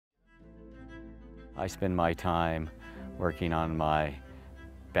I spend my time working on my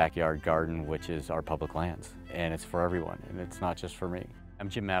backyard garden, which is our public lands, and it's for everyone, and it's not just for me. I'm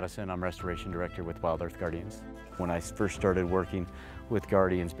Jim Madison, I'm Restoration Director with WildEarth Guardians. When I first started working with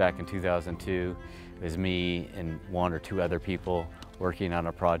Guardians back in 2002, it was me and one or two other people working on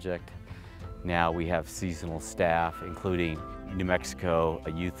a project. Now we have seasonal staff, including New Mexico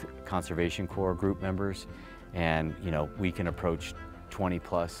Youth Conservation Corps group members, and we can approach 20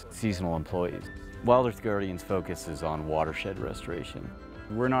 plus seasonal employees. WildEarth Guardians focuses on watershed restoration.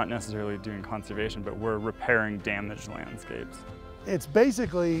 We're not necessarily doing conservation, but we're repairing damaged landscapes. It's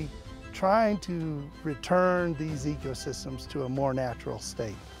basically trying to return these ecosystems to a more natural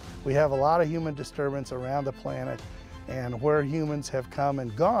state. We have a lot of human disturbance around the planet, and where humans have come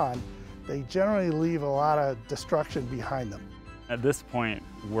and gone, they generally leave a lot of destruction behind them. At this point,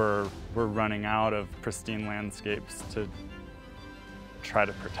 we're running out of pristine landscapes to try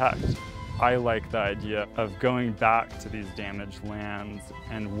to protect. I like the idea of going back to these damaged lands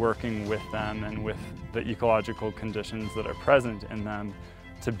and working with them and with the ecological conditions that are present in them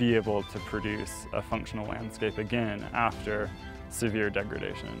to be able to produce a functional landscape again after severe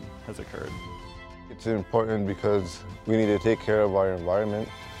degradation has occurred. It's important because we need to take care of our environment.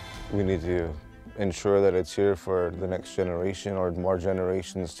 We need to ensure that it's here for the next generation or more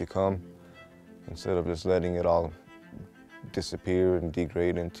generations to come, instead of just letting it all disappear and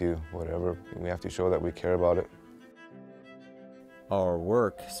degrade into whatever. We have to show that we care about it. Our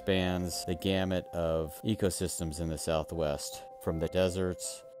work spans the gamut of ecosystems in the Southwest, from the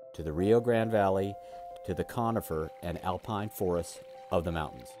deserts to the Rio Grande Valley to the conifer and alpine forests of the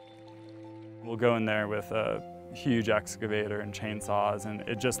mountains. We'll go in there with a huge excavator and chainsaws, and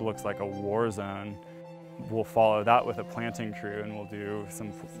it just looks like a war zone. We'll follow that with a planting crew, and we'll do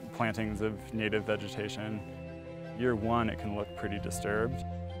some plantings of native vegetation. Year one, it can look pretty disturbed,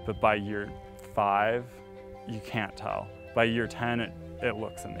 but by year 5, you can't tell. By year 10, it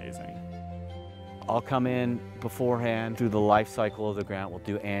looks amazing. I'll come in beforehand through the life cycle of the grant. We'll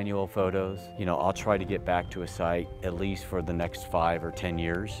do annual photos. I'll try to get back to a site at least for the next 5 or 10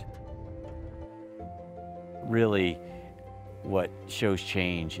 years. Really, what shows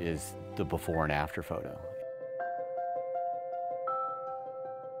change is the before and after photo.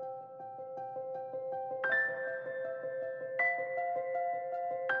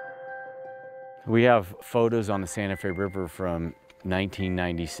 We have photos on the Santa Fe River from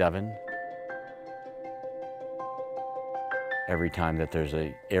 1997. Every time that there's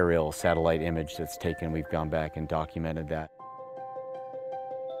an aerial satellite image that's taken, we've gone back and documented that.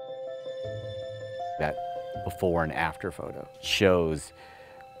 That before and after photo shows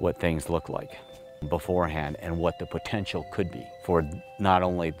what things look like beforehand and what the potential could be for not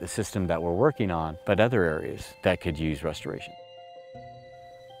only the system that we're working on, but other areas that could use restoration.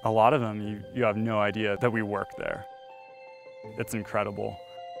 A lot of them, you have no idea that we work there. It's incredible.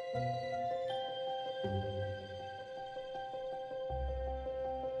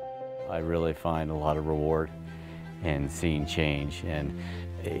 I really find a lot of reward in seeing change and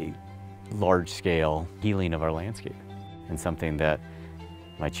a large-scale healing of our landscape, and something that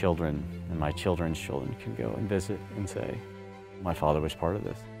my children and my children's children can go and visit and say, my father was part of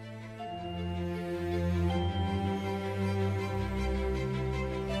this.